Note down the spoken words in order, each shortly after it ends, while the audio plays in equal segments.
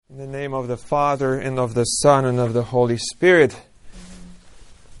In the name of the Father, and of the Son, and of the Holy Spirit.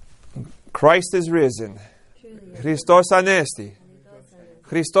 Christ is risen. Christos anesti.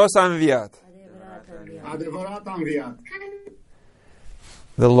 Christos anviat.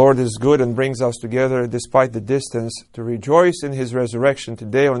 The Lord is good and brings us together despite the distance to rejoice in His resurrection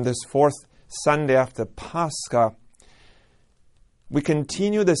today on this fourth Sunday after Pascha. We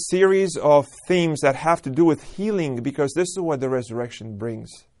continue the series of themes that have to do with healing, because this is what the resurrection brings.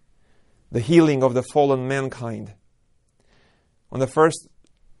 The healing of the fallen mankind. On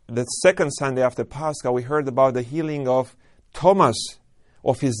the second Sunday after Pascha, we heard about the healing of Thomas,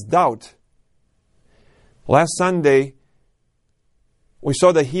 of his doubt. Last Sunday, we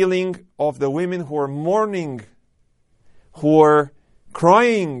saw the healing of the women who were mourning, who were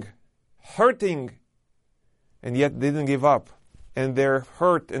crying, hurting, and yet didn't give up. And their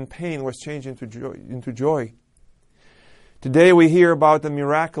hurt and pain was changed into joy. Today we hear about the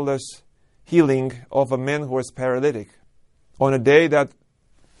miraculous healing of a man who was paralytic on a day that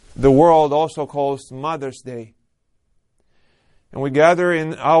the world also calls Mother's Day. And we gather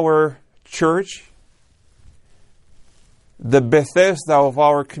in our church, the Bethesda of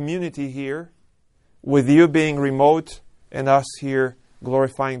our community here, with you being remote and us here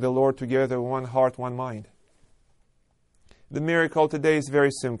glorifying the Lord together, one heart, one mind. The miracle today is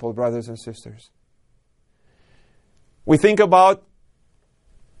very simple, brothers and sisters. We think about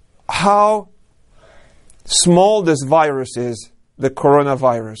how small this virus is, the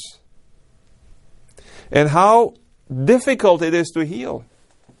coronavirus, and how difficult it is to heal.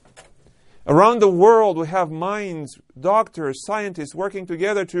 Around the world, we have minds, doctors, scientists working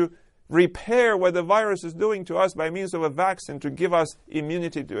together to repair what the virus is doing to us by means of a vaccine to give us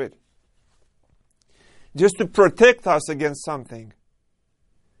immunity to it. Just to protect us against something.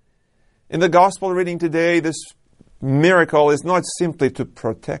 In the gospel reading today, this miracle is not simply to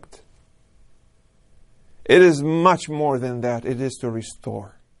protect. It is much more than that. It is to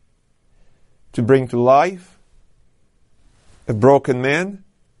restore. To bring to life a broken man,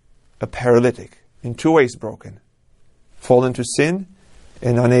 a paralytic, in two ways broken. Fallen to sin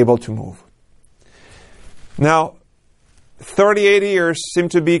and unable to move. Now, 38 years seem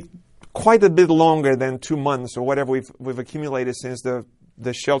to be quite a bit longer than 2 months or whatever we've accumulated since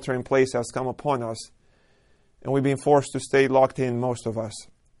the shelter in place has come upon us. And we've been forced to stay locked in, most of us.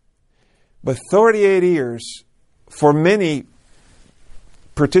 But 38 years, for many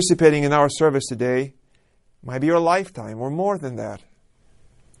participating in our service today, might be your lifetime or more than that.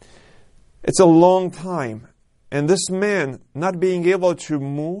 It's a long time. And this man, not being able to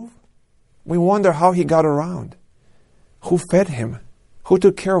move, we wonder how he got around. Who fed him? Who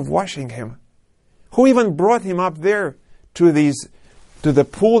took care of washing him? Who even brought him up there to the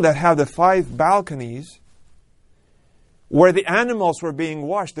pool that had the 5 balconies, where the animals were being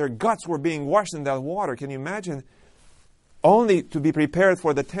washed, their guts were being washed in that water? Can you imagine? Only to be prepared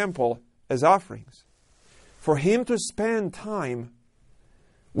for the temple as offerings. For him to spend time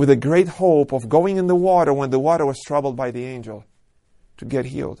with a great hope of going in the water when the water was troubled by the angel to get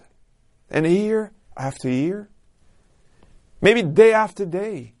healed. And year after year, maybe day after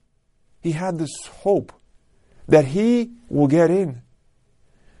day, he had this hope that he will get in.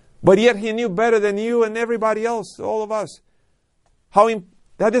 But yet he knew better than you and everybody else, all of us,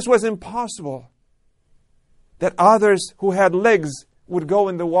 that this was impossible. That others who had legs would go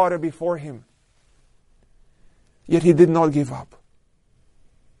in the water before him. Yet he did not give up.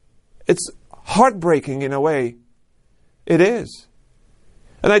 It's heartbreaking in a way. It is.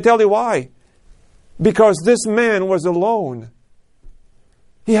 And I tell you why. Because this man was alone.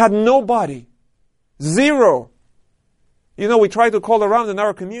 He had nobody. Zero. You know, we try to call around in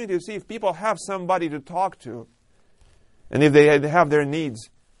our community to see if people have somebody to talk to. And if they have their needs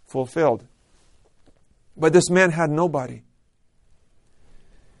fulfilled. But this man had nobody.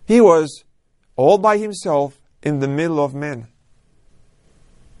 He was all by himself in the middle of men.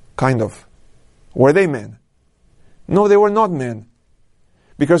 Kind of. Were they men? No, they were not men.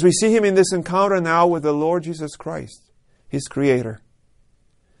 Because we see him in this encounter now with the Lord Jesus Christ, his Creator.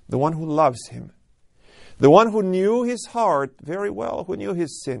 The one who loves him. The one who knew his heart very well, who knew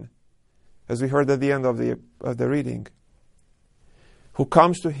his sin. As we heard at the end of the reading. Who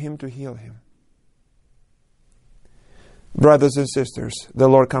comes to him to heal him. Brothers and sisters, the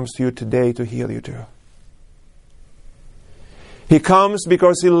Lord comes to you today to heal you too. He comes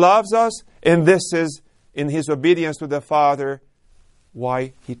because He loves us, and this is, in His obedience to the Father,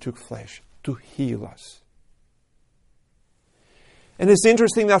 why He took flesh, to heal us. And it's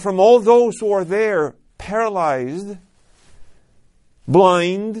interesting that from all those who are there, paralyzed,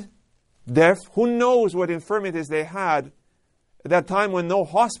 blind, deaf, who knows what infirmities they had, at that time when no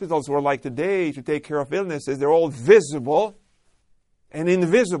hospitals were like today to take care of illnesses, they're all visible and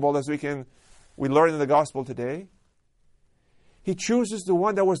invisible, as we learn in the gospel today. He chooses the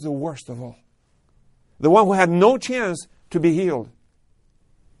one that was the worst of all. The one who had no chance to be healed.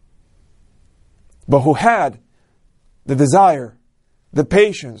 But who had the desire, the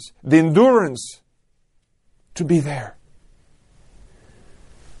patience, the endurance to be there.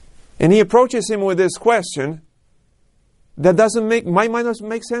 And he approaches him with this question that might not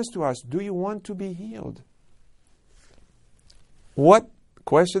make sense to us. Do you want to be healed? What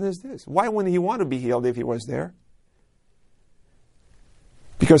question is this? Why wouldn't he want to be healed if he was there?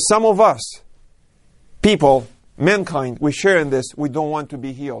 Because some of us, people, mankind, we share in this, we don't want to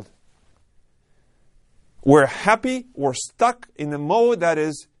be healed. We're happy, we're stuck in a mode that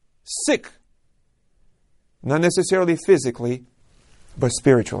is sick. Not necessarily physically, but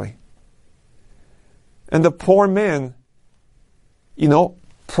spiritually. And the poor man,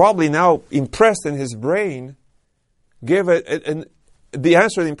 probably now impressed in his brain, gave the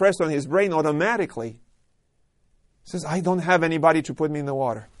answer impressed on his brain automatically. He says, I don't have anybody to put me in the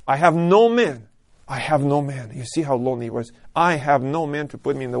water. I have no man. I have no man. You see how lonely he was. I have no man to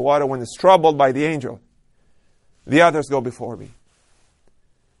put me in the water when it's troubled by the angel. The others go before me.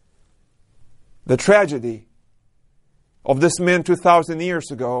 The tragedy of this man 2,000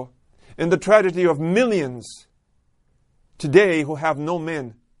 years ago, and the tragedy of millions today who have no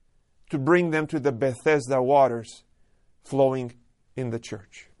men to bring them to the Bethesda waters flowing in the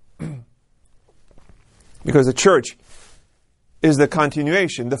church. Because the church is the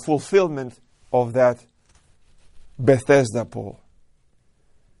continuation, the fulfillment of that Bethesda pool.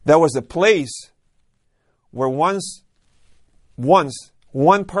 That was a place where once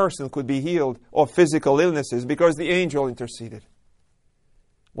one person could be healed of physical illnesses because the angel interceded.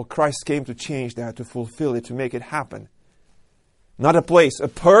 Well, Christ came to change that, to fulfill it, to make it happen. Not a place, a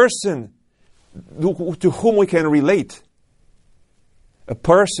person to whom we can relate. A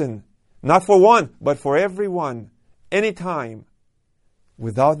person, not for one, but for everyone, anytime,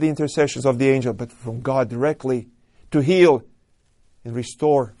 without the intercessions of the angel, but from God directly, to heal and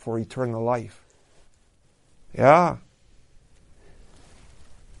restore for eternal life. Yeah.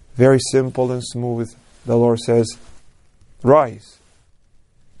 Very simple and smooth. The Lord says, rise,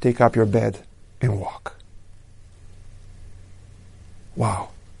 take up your bed and walk. Wow.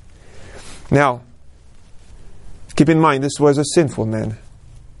 Now, keep in mind, this was a sinful man.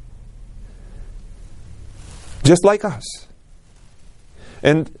 Just like us.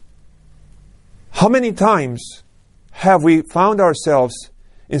 And how many times have we found ourselves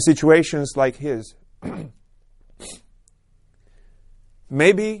in situations like his?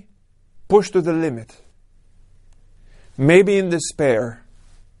 Maybe pushed to the limit. Maybe in despair.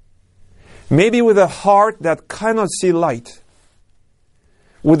 Maybe with a heart that cannot see light.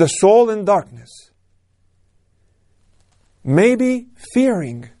 With a soul in darkness. Maybe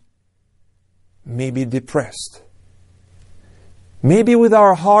fearing. Maybe depressed. Maybe with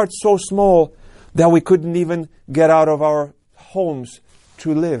our hearts so small that we couldn't even get out of our homes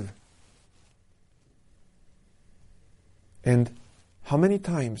to live. And how many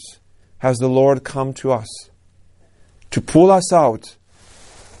times has the Lord come to us to pull us out,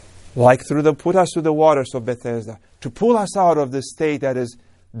 like put us through the waters of Bethesda, to pull us out of the state that is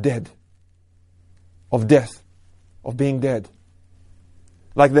dead, of death, of being dead.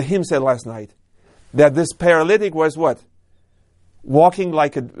 Like the hymn said last night, that this paralytic was what? Walking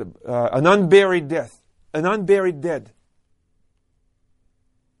like an unburied death, an unburied dead.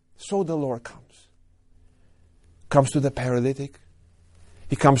 So the Lord comes to the paralytic.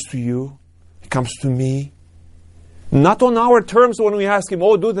 He comes to you. He comes to me. Not on our terms when we ask Him,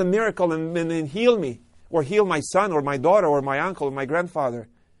 oh, do the miracle and heal me. Or heal my son or my daughter or my uncle or my grandfather.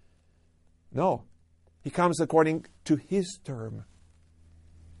 No. He comes according to His term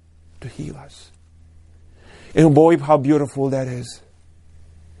to heal us. And boy, how beautiful that is.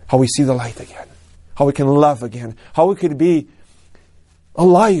 How we see the light again. How we can love again. How we could be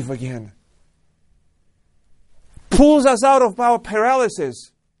alive again. Pulls us out of our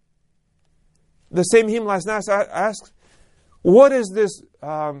paralysis. The same hymn last night asked, what is this,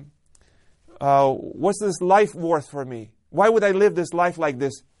 what's this life worth for me? Why would I live this life like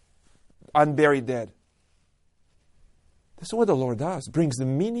this, unburied dead? That's what the Lord does. Brings the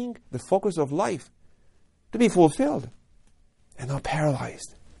meaning, the focus of life to be fulfilled. And not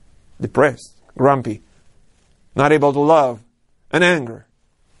paralyzed, depressed, grumpy, not able to love, and anger.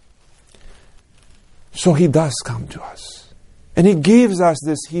 So He does come to us. And He gives us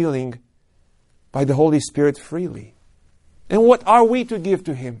this healing by the Holy Spirit freely. And what are we to give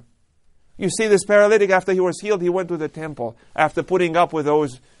to Him? You see, this paralytic, after he was healed, he went to the temple. After putting up with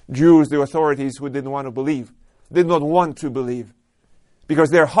those Jews, the authorities who didn't want to believe. Did not want to believe. Because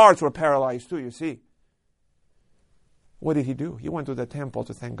their hearts were paralyzed too, you see. What did he do? He went to the temple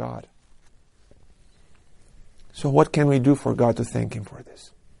to thank God. So what can we do for God to thank Him for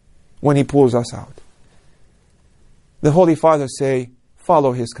this? When He pulls us out. The Holy Father say,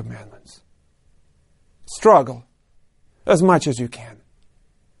 follow His commandments. Struggle as much as you can.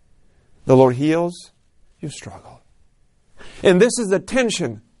 The Lord heals, you struggle. And this is the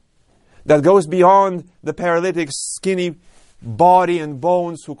tension that goes beyond the paralytic's skinny body and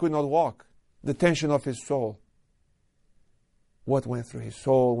bones who could not walk. The tension of his soul. What went through his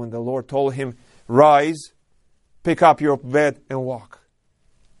soul when the Lord told him, rise, pick up your bed and walk.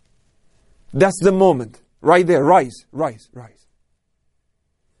 That's the moment. Right there. Rise, rise, rise.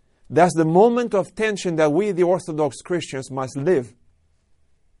 That's the moment of tension that we, the Orthodox Christians, must live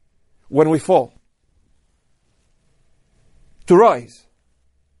when we fall. To rise.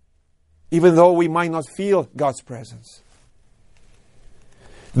 Even though we might not feel God's presence.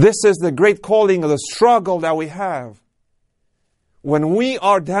 This is the great calling of the struggle that we have. When we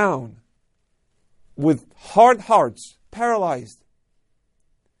are down with hard hearts, paralyzed,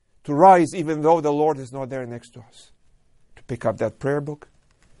 to rise even though the Lord is not there next to us. To pick up that prayer book,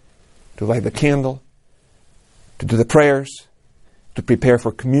 to light the candle, to do the prayers, to prepare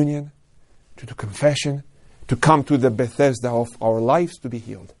for communion, to do confession, to come to the Bethesda of our lives to be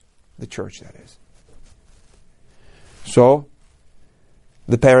healed. The church, that is. So,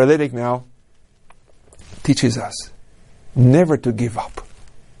 the paralytic now teaches us never to give up.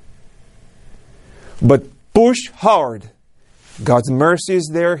 But push hard. God's mercy is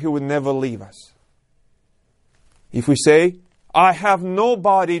there. He will never leave us. If we say, I have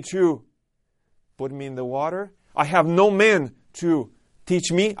nobody to put me in the water. I have no man to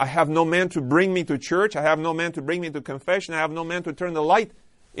teach me. I have no man to bring me to church. I have no man to bring me to confession. I have no man to turn the light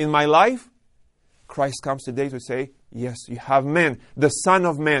in my life. Christ comes today to say, yes, you have men. The Son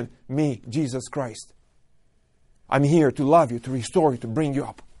of Man, me, Jesus Christ. I'm here to love you, to restore you, to bring you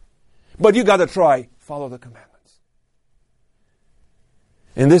up. But you got to try. Follow the commandments.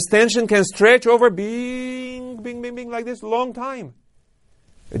 And this tension can stretch over bing, like this long time.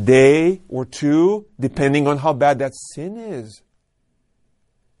 A day or two, depending on how bad that sin is.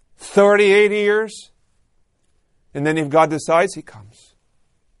 30, 80 years. And then if God decides, He comes.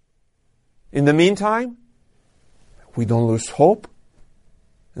 In the meantime, we don't lose hope.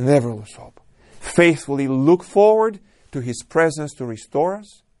 Never lose hope. Faithfully look forward to His presence to restore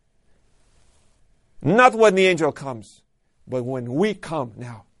us. Not when the angel comes, but when we come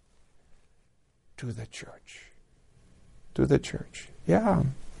now to the church. To the church. Yeah.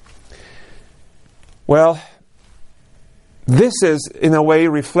 Well, this is in a way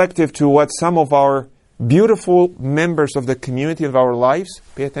reflective to what some of our beautiful members of the community of our lives,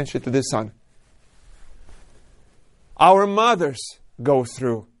 pay attention to this, son. Our mothers go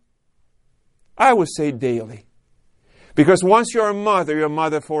through. I would say daily. Because once you're a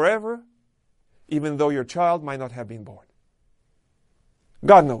mother forever, even though your child might not have been born.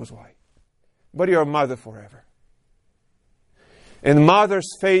 God knows why. But you're a mother forever. And mothers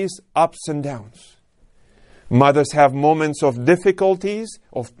face ups and downs. Mothers have moments of difficulties,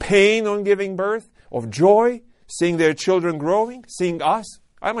 of pain on giving birth, of joy, seeing their children growing, seeing us.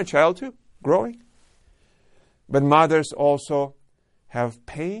 I'm a child too, growing. But mothers also have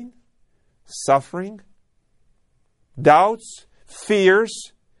pain, suffering, doubts,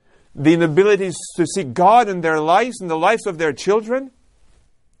 fears, the inability to see God in their lives, in the lives of their children.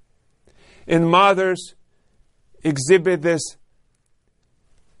 And mothers exhibit this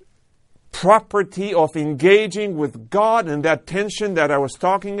property of engaging with God and that tension that I was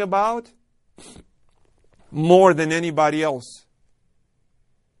talking about more than anybody else.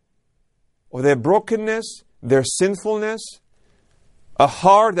 Or their brokenness, their sinfulness, a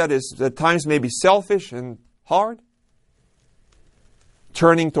heart that is at times maybe selfish and hard,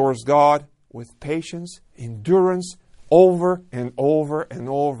 turning towards God with patience, endurance, over and over and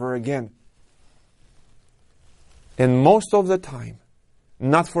over again. And most of the time,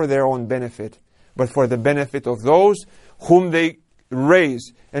 not for their own benefit, but for the benefit of those whom they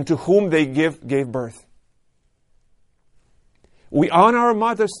raise and to whom they gave birth. We honor our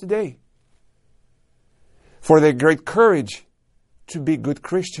mothers today for their great courage to be good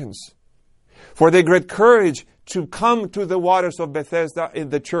Christians, for their great courage to come to the waters of Bethesda in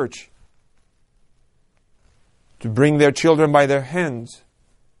the church, to bring their children by their hands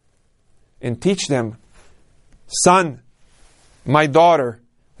and teach them, son, my daughter,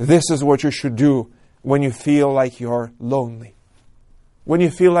 this is what you should do when you feel like you're lonely. when you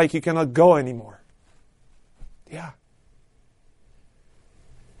feel like you cannot go anymore. Yeah.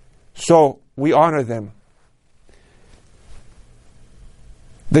 So we honor them.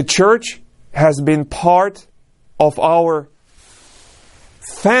 The church has been part of our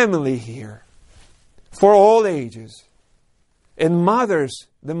family here for all ages. And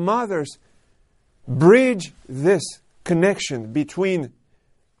the mothers bridge this connection between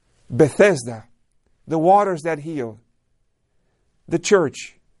Bethesda, the waters that heal, the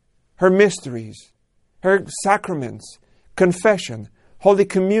church, her mysteries, her sacraments, confession, Holy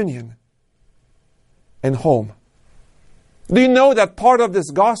Communion, and home. Do you know that part of this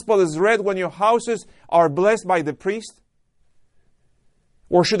gospel is read when your houses are blessed by the priest?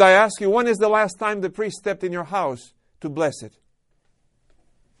 Or should I ask you, when is the last time the priest stepped in your house to bless it?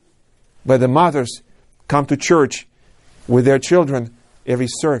 But the mothers come to church with their children every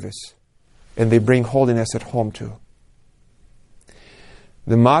service, and they bring holiness at home too.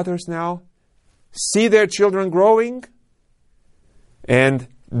 The mothers now see their children growing and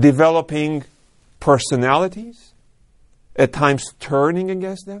developing personalities, at times turning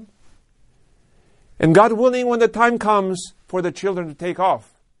against them. And God willing, when the time comes for the children to take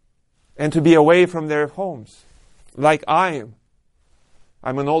off and to be away from their homes, like I am.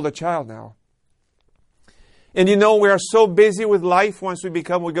 I'm an older child now. And you know, we are so busy with life once we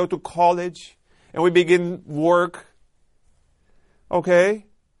go to college and we begin work, okay,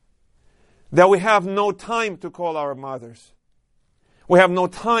 that we have no time to call our mothers. We have no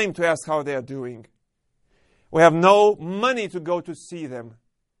time to ask how they are doing. We have no money to go to see them.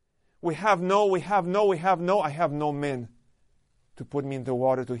 I have no men to put me in the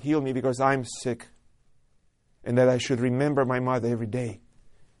water to heal me because I'm sick. And that I should remember my mother every day.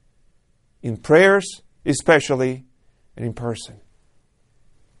 In prayers, especially, and in person.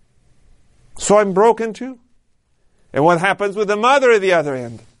 So I'm broken too. And what happens with the mother at the other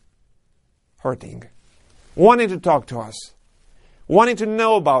end? Hurting. Wanting to talk to us. Wanting to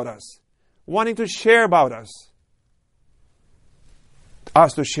know about us. Wanting to share about us.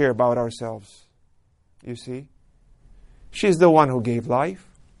 Us to share about ourselves. You see? She's the one who gave life.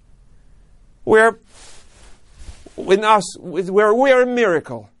 We are a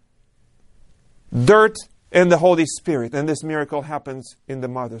miracle. Dirt and the Holy Spirit. And this miracle happens in the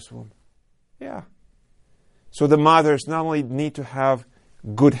mother's womb. Yeah. So the mothers not only need to have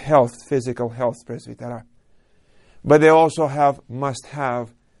good health, physical health, presbytera, but they also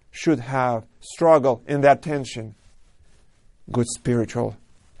should have, struggle in that tension, good spiritual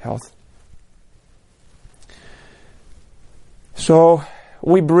health. So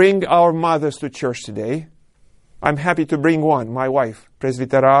we bring our mothers to church today. I'm happy to bring one, my wife,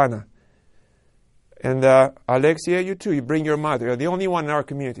 Presbytera Anna. And Alexia, you too, you bring your mother. You're the only one in our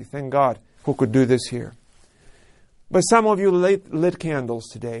community, thank God, who could do this here. But some of you lit candles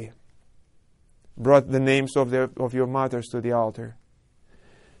today, brought the names of your mothers to the altar.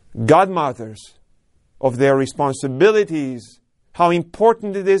 Godmothers, of their responsibilities, how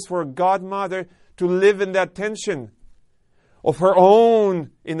important it is for a godmother to live in that tension of her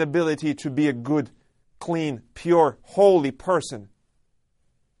own inability to be a good, clean, pure, holy person.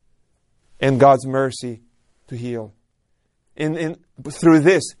 And God's mercy to heal. And through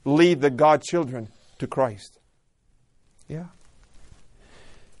this, lead the godchildren to Christ. Yeah.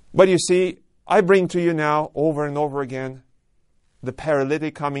 But you see, I bring to you now, over and over again, the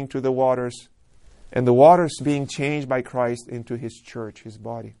paralytic coming to the waters, and the waters being changed by Christ into His church, His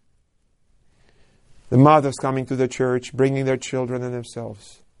body. The mothers coming to the church, bringing their children and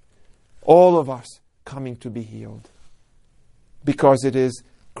themselves. All of us coming to be healed. Because it is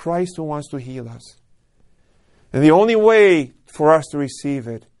Christ who wants to heal us. And the only way for us to receive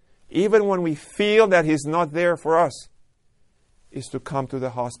it, even when we feel that He's not there for us, is to come to the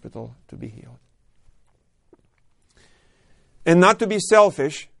hospital to be healed. And not to be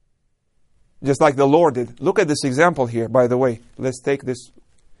selfish, just like the Lord did. Look at this example here, by the way. Let's take this.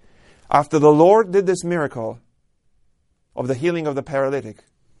 After the Lord did this miracle of the healing of the paralytic,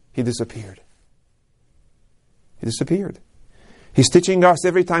 He disappeared. He disappeared. He's teaching us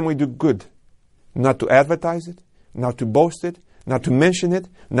every time we do good, not to advertise it, not to boast it, not to mention it,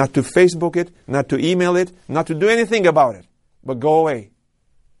 not to Facebook it, not to email it, not to do anything about it, but go away.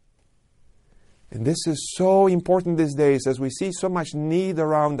 And this is so important these days as we see so much need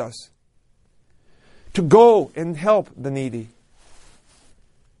around us. To go and help the needy,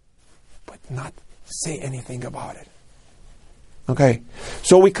 but not say anything about it. Okay,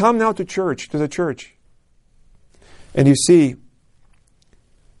 so we come now to the church. And you see,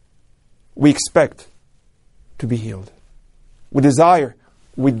 we expect to be healed. We desire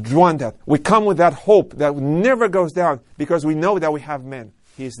We want that. We come with that hope that never goes down because we know that we have men.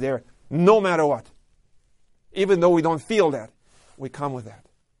 He is there no matter what. Even though we don't feel that, we come with that.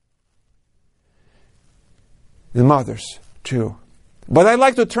 The mothers, too. But I'd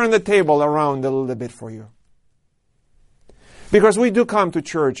like to turn the table around a little bit for you. Because we do come to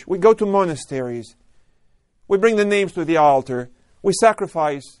church. We go to monasteries. We bring the names to the altar. We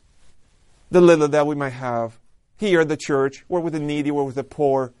sacrifice the little that we might have. Here at the church, we're with the needy, we're with the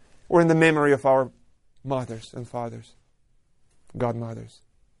poor. We're in the memory of our mothers and fathers, godmothers.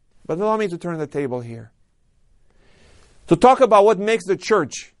 But allow me to turn the table here. To talk about what makes the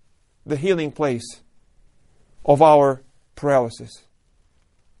church the healing place of our paralysis.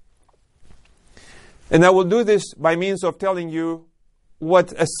 And I will do this by means of telling you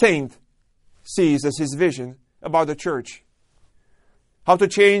what a saint sees as his vision about the church. How to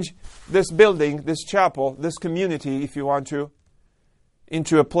change this building, this chapel, this community, if you want to,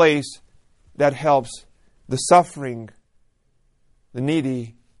 into a place that helps the suffering, the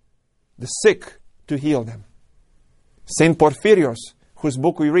needy, the sick, to heal them. Saint Porphyrios, whose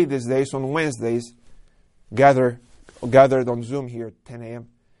book we read these days on Wednesdays, gathered on Zoom here at 10 a.m.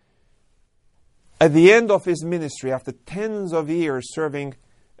 At the end of his ministry, after tens of years serving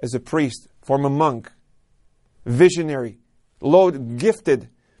as a priest, former monk, visionary, gifted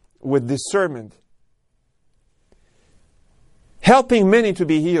with discernment, helping many to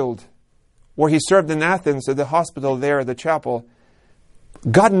be healed, where he served in Athens at the hospital there at the chapel.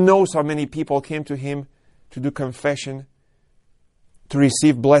 God knows how many people came to him to do confession, to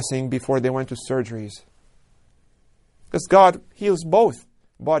receive blessing before they went to surgeries. Because God heals both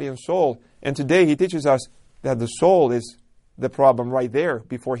body and soul. And today he teaches us that the soul is the problem right there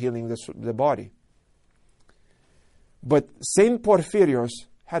before healing the body. But Saint Porphyrios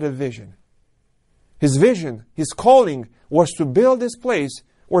had a vision. His vision, his calling, was to build this place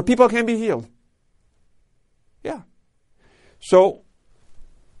where people can be healed. Yeah. So,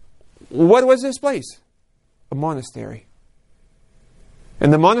 what was this place? A monastery.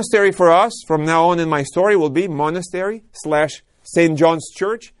 And the monastery for us, from now on in my story, will be monastery / St. John's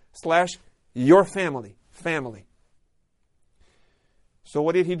Church / your family. So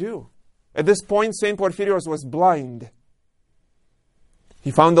what did he do? At this point, St. Porphyrios was blind.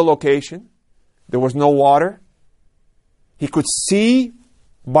 He found the location. There was no water. He could see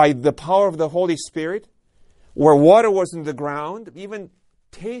by the power of the Holy Spirit where water was in the ground, even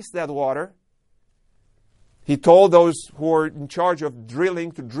taste that water. He told those who were in charge of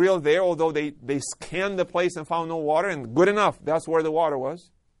drilling to drill there, although they scanned the place and found no water, and good enough, that's where the water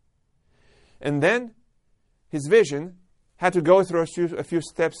was. And then his vision had to go through a few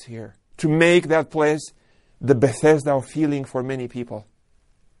steps here to make that place the Bethesda of healing for many people.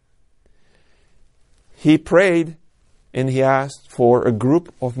 He prayed and he asked for a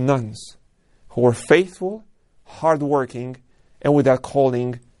group of nuns who were faithful, hardworking, and with that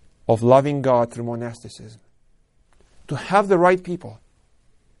calling of loving God through monasticism. To have the right people.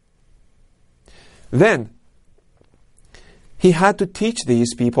 Then, he had to teach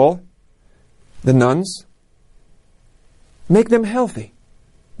these people, the nuns, make them healthy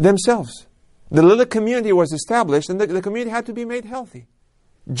themselves. The little community was established and the community had to be made healthy.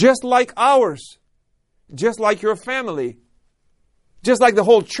 Just like ours. Just like your family. Just like the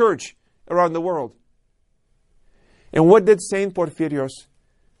whole church around the world. And what did Saint Porphyrios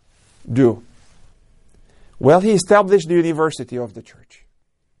do? Well, he established the university of the church.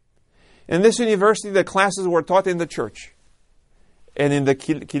 In this university, the classes were taught in the church and in the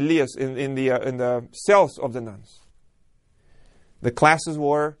kilias, in the cells of the nuns. The classes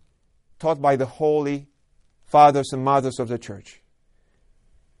were taught by the holy fathers and mothers of the church.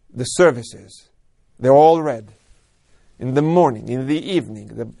 The services, they're all read. In the morning, in the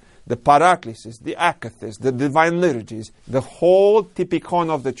evening, the Paralysis, the Akathis, the divine liturgies, the whole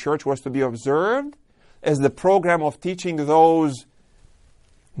typikon of the church was to be observed as the program of teaching those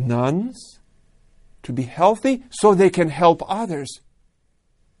nuns to be healthy so they can help others.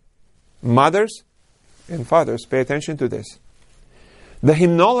 Mothers and fathers, pay attention to this. The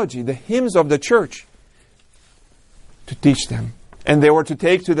hymnology, the hymns of the church, to teach them. And they were to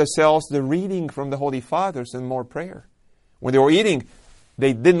take to the cells the reading from the Holy Fathers and more prayer. When they were eating,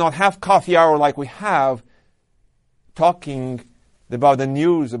 they did not have coffee hour like we have, talking about the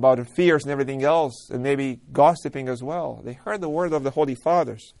news, about the fears and everything else, and maybe gossiping as well. They heard the word of the Holy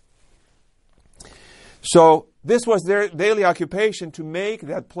Fathers. So this was their daily occupation, to make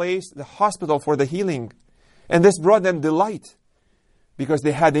that place the hospital for the healing. And this brought them delight because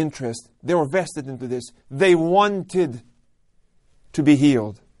they had interest. They were vested into this. They wanted to be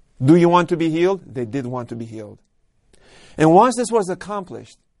healed. Do you want to be healed? They did want to be healed. And once this was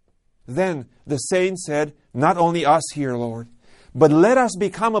accomplished, then the saints said, not only us here, Lord, but let us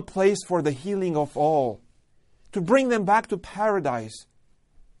become a place for the healing of all, to bring them back to paradise.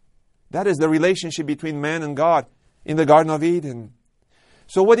 That is the relationship between man and God in the Garden of Eden.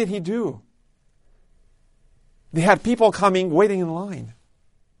 So what did he do? They had people coming, waiting in line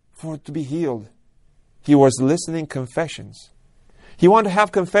to be healed. He was listening confessions. He wanted to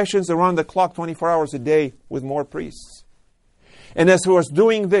have confessions around the clock, 24 hours a day, with more priests. And as he was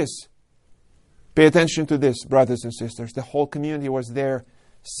doing this, pay attention to this, brothers and sisters. The whole community was there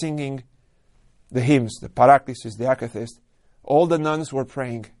singing the hymns, the Paralytic, the Akathist. All the nuns were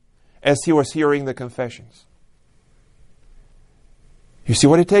praying as he was hearing the confessions. You see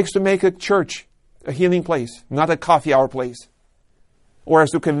what it takes to make a church a healing place, not a coffee hour place. Or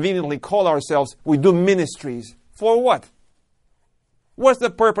as to conveniently call ourselves, we do ministries. For what? What's the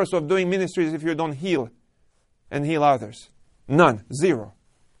purpose of doing ministries if you don't heal and heal others? None. Zero.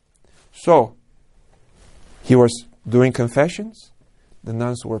 So, he was doing confessions. The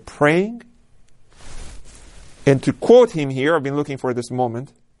nuns were praying. And to quote him here, I've been looking for this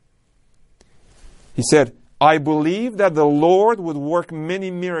moment. He said, I believe that the Lord would work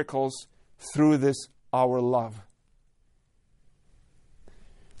many miracles through this our love.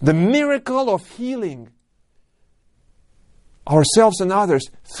 The miracle of healing ourselves and others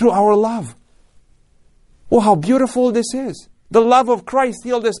through our love. Oh, how beautiful this is. The love of Christ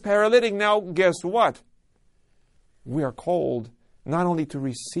healed this paralytic. Now, guess what? We are called not only to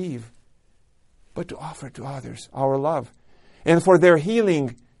receive, but to offer to others our love. And for their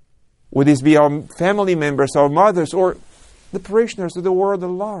healing, would this be our family members, our mothers, or the parishioners of the world at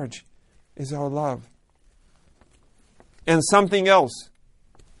large, is our love. And something else.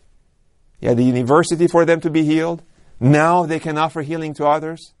 Yeah, the university for them to be healed. Now they can offer healing to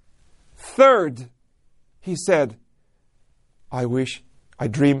others. Third, he said, I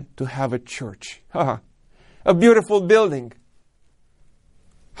dream to have a church. A beautiful building.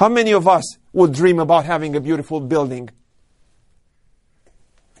 How many of us would dream about having a beautiful building?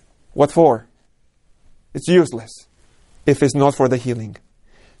 What for? It's useless if it's not for the healing.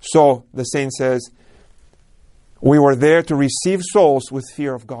 So the saint says, we were there to receive souls with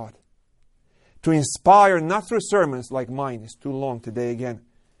fear of God. To inspire, not through sermons like mine, it's too long today again.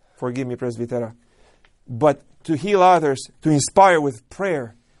 Forgive me, Presbytera. But to heal others, to inspire with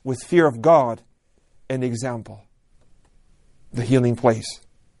prayer, with fear of God, and example. The healing place.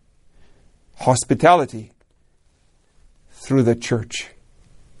 Hospitality through the church.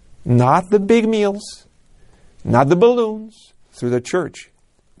 Not the big meals, not the balloons, through the church.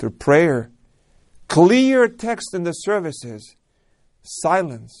 Through prayer, clear text in the services,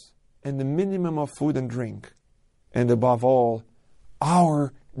 silence, and the minimum of food and drink. And above all,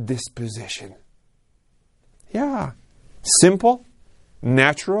 our disposition. Yeah. Simple,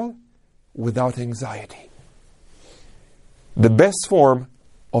 natural, without anxiety. The best form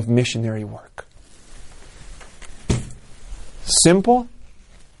of missionary work. Simple,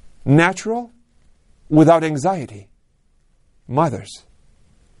 natural, without anxiety. Mothers,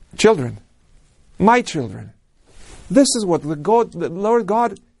 children, my children. This is what the Lord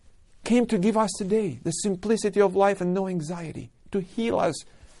God came to give us today. The simplicity of life and no anxiety. To heal us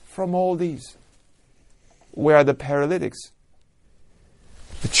from all these. We are the paralytics.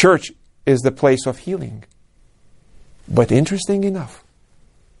 The church is the place of healing. But interesting enough,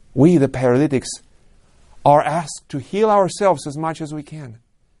 we, the paralytics, are asked to heal ourselves as much as we can,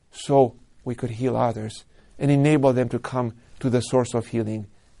 so we could heal others and enable them to come to the source of healing,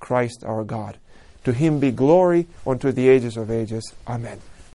 Christ our God. To Him be glory unto the ages of ages. Amen.